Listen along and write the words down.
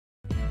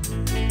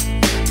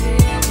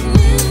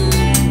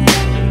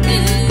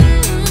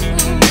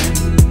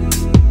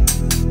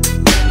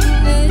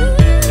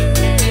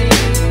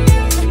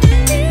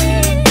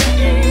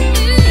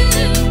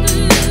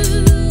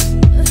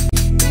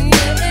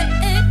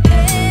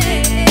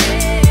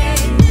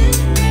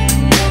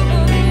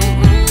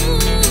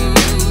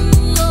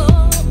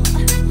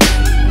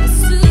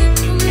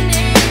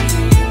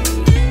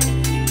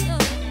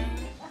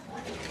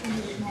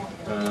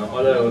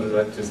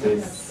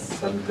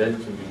glad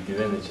to be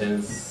given a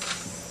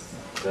chance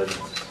that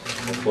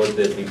I fought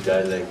a big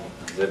guy like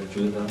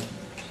Judah.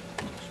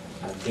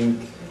 I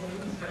think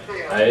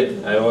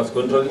I was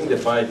controlling the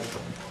fight.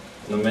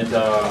 No matter,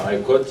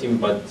 I caught him,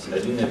 but I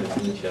didn't have a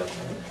finish up.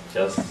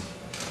 Just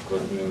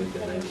caught me with a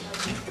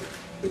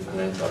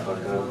nice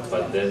uppercut.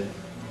 But then,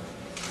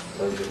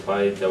 that's the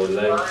fight. I would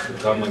like to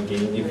come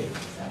again if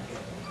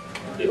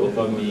they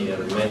offer me a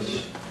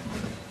rematch.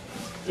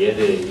 He had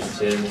a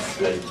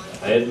chance, like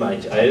I had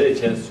a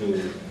chance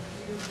to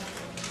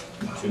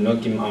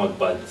knock him out,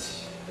 but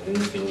I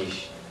didn't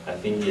finish. I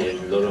think he had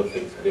a lot of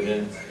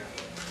experience. I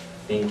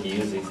think he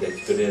used his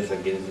experience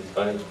against this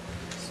fight.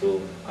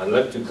 So I'd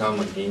like to come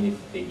again if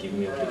they give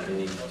me an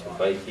opportunity to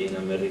fight here in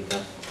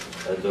America.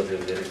 That was a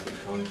very good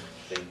chance.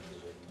 Thank you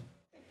very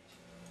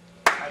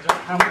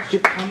much.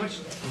 How much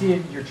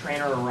did your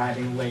trainer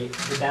arriving late,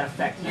 did that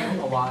affect you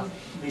a lot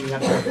leading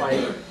up to the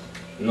fight?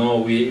 No,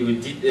 we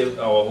did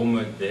our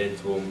homework there at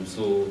home,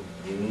 so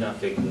it didn't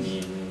affect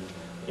me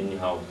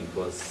anyhow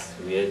because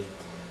we had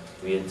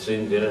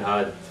trained very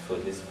hard for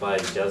this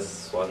fight.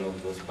 Just one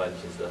of those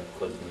punches that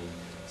caught me.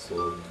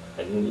 So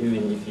I didn't,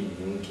 even if he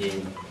didn't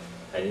came,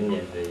 I didn't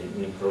have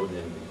any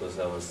problem because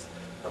I'm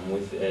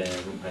with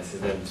my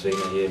assistant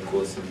trainer here,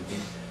 course we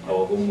did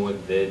our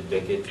homework there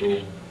back at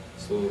home.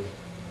 So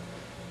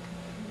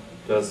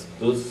it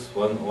was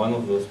one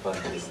of those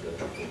punches that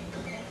happened.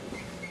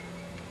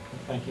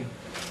 Thank you.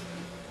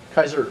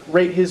 Kaizer,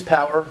 rate his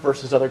power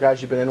versus other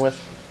guys you've been in with.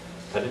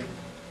 Pardon?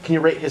 Can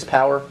you rate his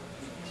power?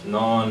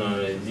 No,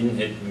 it didn't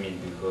help me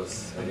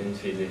because I didn't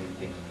feel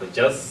anything. But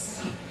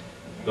just,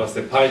 it was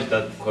the punch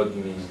that caught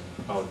me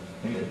out.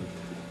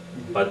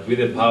 But with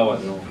the power,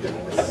 no, it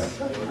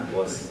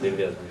was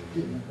heavier.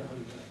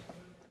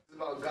 It's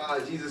about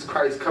God, Jesus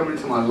Christ coming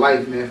into my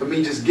life, man. For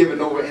me, just giving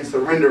over and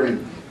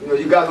surrendering. You know,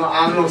 you guys don't,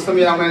 I don't know, some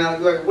of y'all might not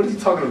be like, what is he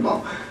talking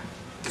about?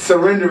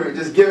 Surrendering,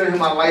 just giving him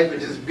my life and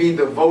just being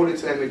devoted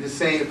to him and just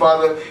saying,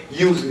 Father,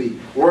 use me,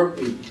 work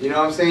me. You know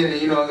what I'm saying?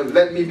 And, you know,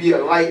 let me be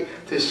a light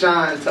to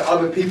shine to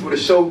other people to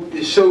show them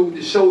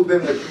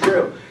that you're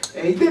real.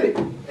 And he did it.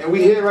 And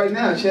we here right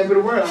now, champ of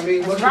the world. I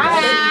mean, what's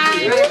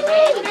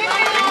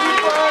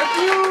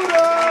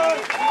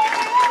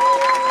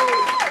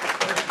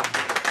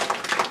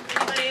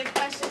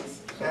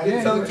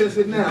Tongue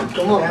twisted now.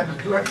 Come on.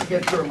 You have to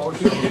get your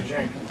emotion on the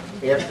check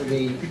after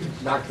the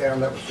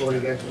knockdown that was fought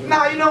against you.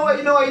 Nah, you know what?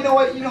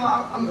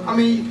 I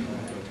mean,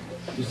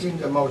 you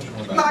seemed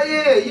emotional. Nah,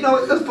 yeah. You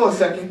know, just for a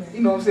second. You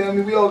know what I'm saying? I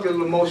mean, we all get a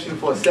little emotional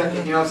for a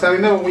second. You know what I'm saying? I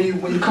remember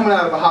when you're coming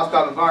out of a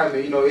hostile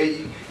environment, you know,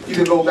 you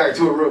can go back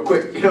to it real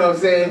quick. You know what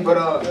I'm saying?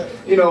 But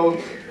you know,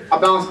 I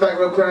bounced back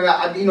real quick.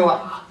 I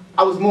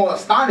was more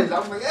astonished. I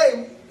was like,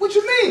 hey, what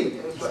you mean?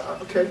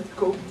 Okay,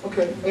 cool,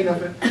 okay, ain't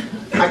nothing.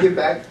 I get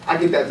that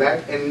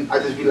back, and I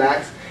just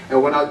relax.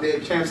 And when out there,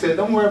 champ said,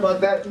 don't worry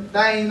about that.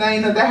 That ain't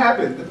nothing. That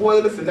happened. The boy,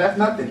 listen, that's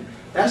nothing.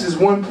 That's just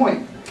 1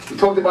 point. We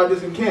talked about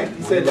this in camp.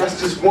 He said, that's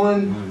just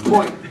 1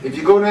 point. If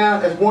you go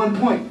down, that's 1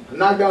 point. A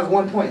knockdown is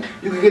 1 point.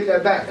 You can get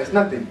that back. That's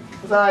nothing.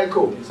 It's all right,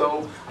 cool.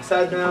 So I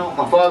sat down.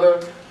 My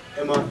father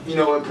and and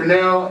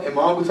Pernell and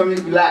my uncle told me,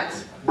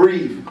 relax,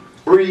 breathe,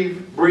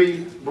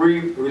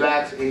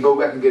 relax, and go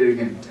back and get it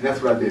again. And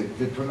that's what I did.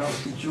 Did Pernell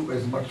teach you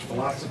as much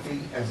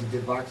philosophy as he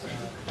did boxing?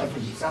 That's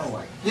what you sound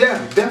like. Yeah,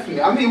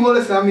 definitely. I mean, well,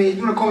 listen, you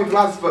want to call me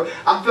philosopher,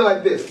 I feel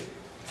like this.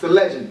 It's a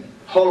legend,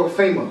 Hall of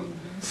Famer,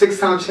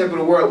 6-time champion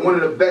of the world, one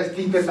of the best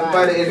defensive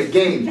fighters in the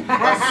game,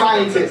 a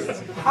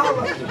scientist.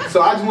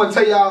 So I just want to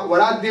tell y'all what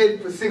I did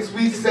for 6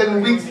 weeks,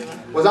 7 weeks,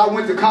 was I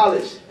went to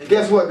college. And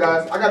guess what,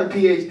 guys? I got a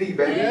PhD,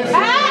 baby. I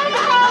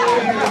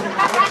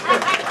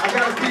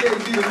got a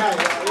PhD tonight,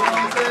 you know what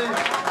I'm saying? I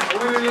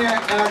went in there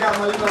and I got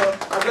my,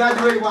 I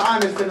graduated with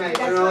honors tonight,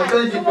 you know,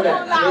 thank you for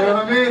that, you know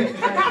what I mean?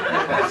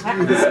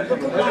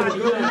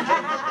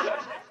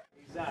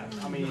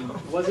 I mean,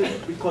 was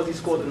it because he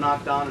scored the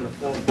knockdown in the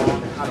 4th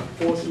round and kind of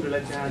forced you to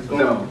let your hands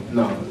go?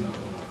 No.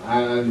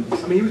 I mean,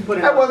 he was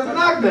putting... That wasn't a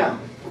knockdown.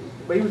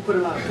 But he was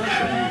putting a lot of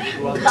pressure on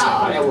you.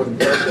 Nah, that wasn't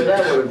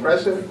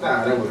pressure.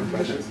 Nah, that wasn't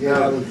pressure.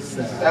 Yeah,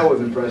 that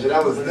wasn't pressure.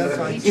 That was...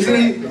 You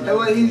see,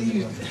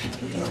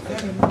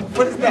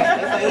 what is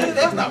that?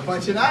 That's not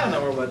punching. I don't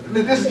know about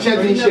this. This is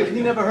championship.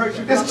 He never hurt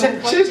you? This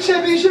is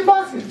championship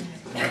boxing.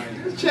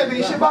 It's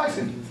championship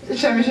boxing. It's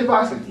championship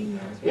boxing.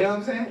 You know what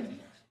I'm saying?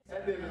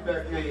 That didn't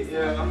affect me,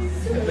 yeah.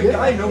 The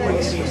guy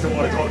nobody seems to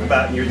want to talk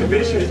about in your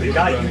division is the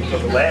guy you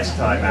took last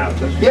time out.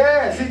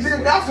 Yes, he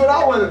did. That's what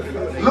I wanted.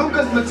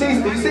 Lucas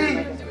Matisse. You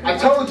see, I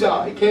told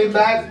y'all, he came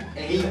back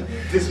and he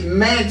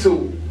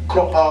dismantled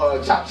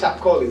Chop Chop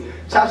Coley.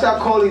 Chop Chop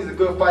Coley is a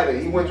good fighter.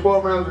 He went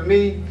 12 rounds with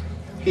me.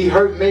 He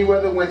hurt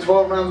Mayweather, went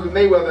 12 rounds with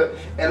Mayweather,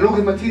 and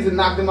Lucas Matisse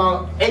knocked him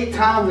out 8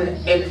 times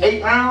in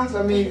 8 rounds.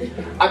 I mean,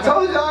 I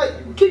told y'all,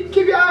 keep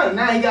your eye on him.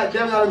 Now he got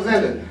Devin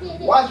Alexander.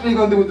 Watch what he's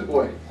gonna do with the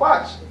boy.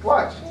 Watch.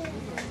 I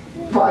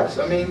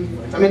mean,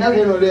 that's the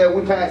end of there.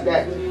 We passed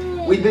that.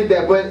 We did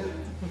that, but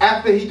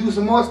after he do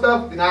some more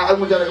stuff, then I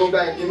want y'all to go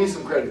back and give me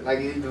some credit.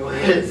 Like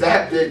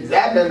Zab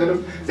handled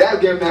him. Zab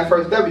gave him that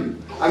first W.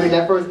 I mean,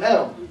 that first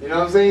L. You know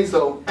what I'm saying?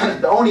 So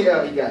the only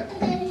L he got.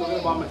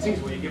 about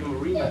Matisse? Will you give him a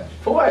rematch?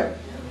 For what?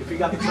 If he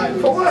got the title.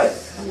 For what?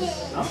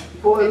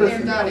 Boy,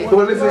 listen.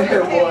 Boy, listen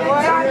here, boy.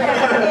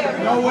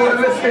 No way,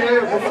 listen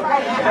here, boy.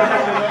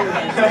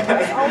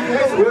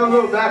 We don't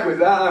go backwards.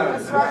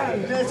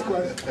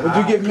 Would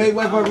you give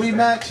Mayweather a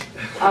rematch?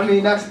 I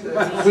mean,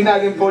 we're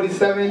not getting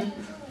 47, and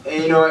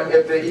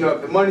if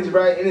the money's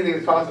right, anything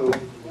is possible.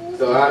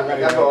 So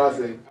that's all I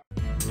say.